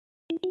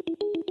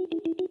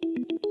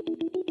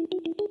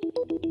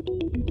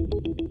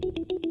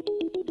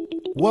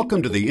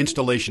Welcome to the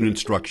installation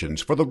instructions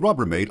for the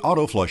Rubbermaid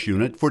Auto Flush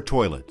Unit for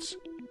toilets.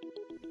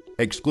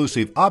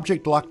 Exclusive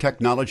object lock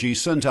technology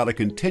sends out a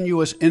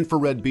continuous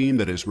infrared beam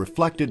that is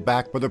reflected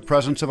back by the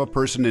presence of a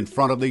person in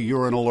front of the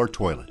urinal or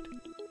toilet.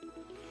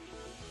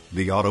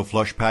 The Auto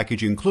Flush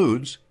package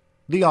includes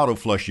the Auto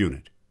Flush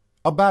Unit,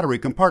 a battery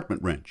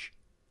compartment wrench,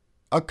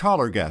 a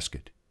collar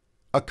gasket,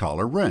 a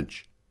collar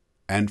wrench,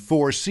 and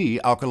 4C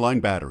alkaline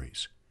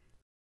batteries.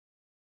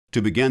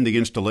 To begin the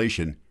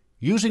installation,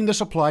 using the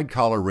supplied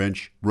collar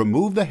wrench,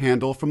 remove the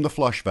handle from the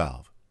flush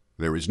valve.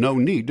 There is no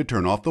need to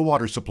turn off the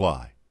water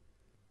supply.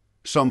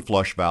 Some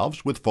flush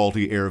valves with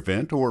faulty air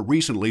vent or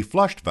recently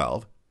flushed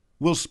valve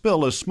will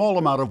spill a small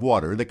amount of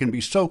water that can be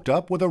soaked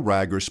up with a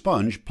rag or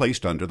sponge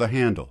placed under the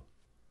handle.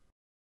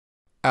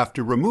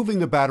 After removing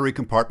the battery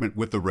compartment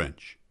with the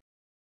wrench,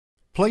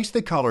 place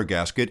the collar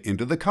gasket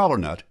into the collar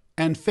nut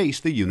and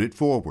face the unit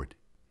forward.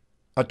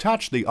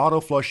 Attach the Auto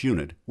Flush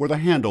unit where the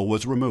handle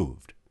was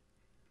removed.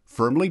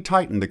 Firmly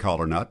tighten the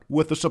collar nut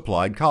with the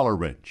supplied collar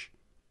wrench.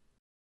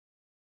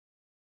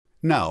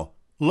 Now,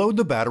 load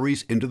the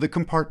batteries into the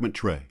compartment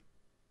tray.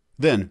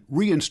 Then,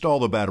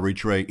 reinstall the battery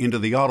tray into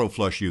the Auto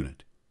Flush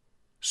unit.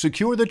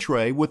 Secure the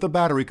tray with the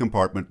battery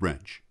compartment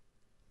wrench.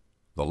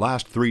 The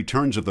last 3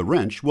 turns of the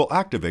wrench will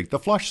activate the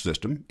flush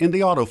system in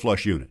the Auto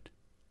Flush unit.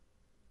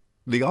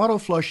 The Auto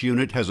Flush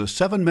unit has a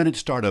 7-minute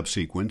startup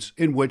sequence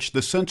in which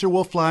the sensor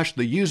will flash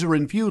the user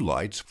in view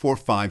lights for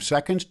 5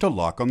 seconds to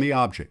lock on the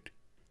object.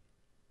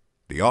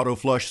 The Auto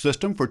Flush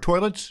system for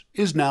toilets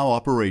is now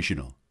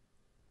operational.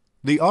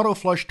 The Auto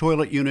Flush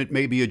toilet unit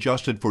may be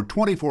adjusted for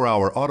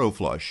 24-hour auto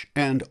flush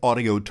and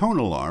audio tone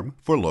alarm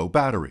for low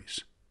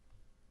batteries.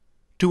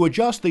 To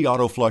adjust the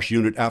Auto Flush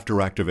unit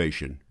after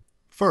activation,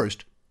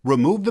 first,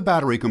 remove the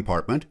battery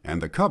compartment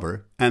and the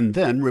cover, and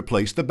then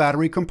replace the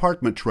battery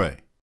compartment tray.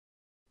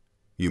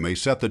 You may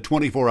set the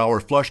 24-hour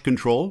flush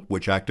control,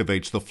 which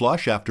activates the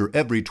flush after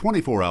every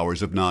 24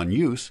 hours of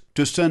non-use,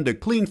 to send a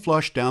clean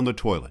flush down the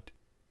toilet.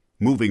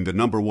 Moving the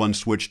number 1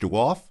 switch to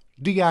off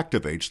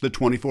deactivates the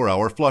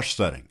 24-hour flush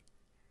setting.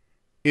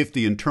 If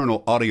the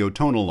internal audio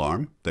tone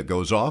alarm that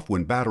goes off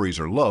when batteries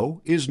are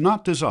low is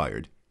not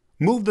desired,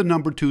 move the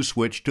number 2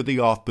 switch to the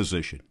off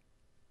position.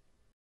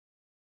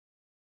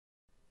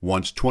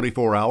 Once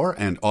 24-hour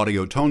and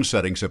audio tone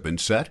settings have been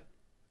set,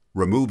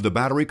 remove the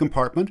battery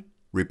compartment,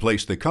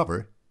 replace the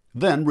cover,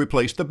 then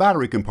replace the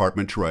battery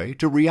compartment tray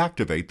to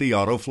reactivate the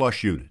Auto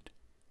Flush unit.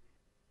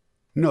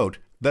 Note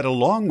that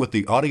along with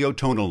the audio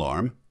tone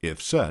alarm,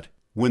 if set,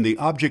 when the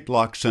object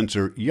lock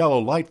sensor yellow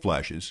light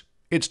flashes,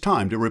 it's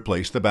time to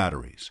replace the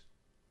batteries.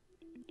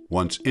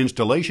 Once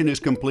installation is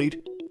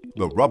complete,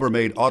 the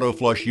Rubbermaid Auto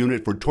Flush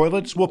unit for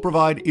toilets will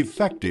provide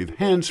effective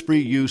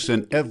hands-free use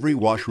in every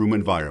washroom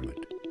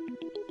environment.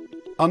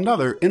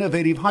 Another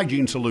innovative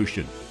hygiene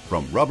solution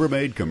from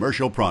Rubbermaid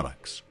Commercial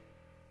Products.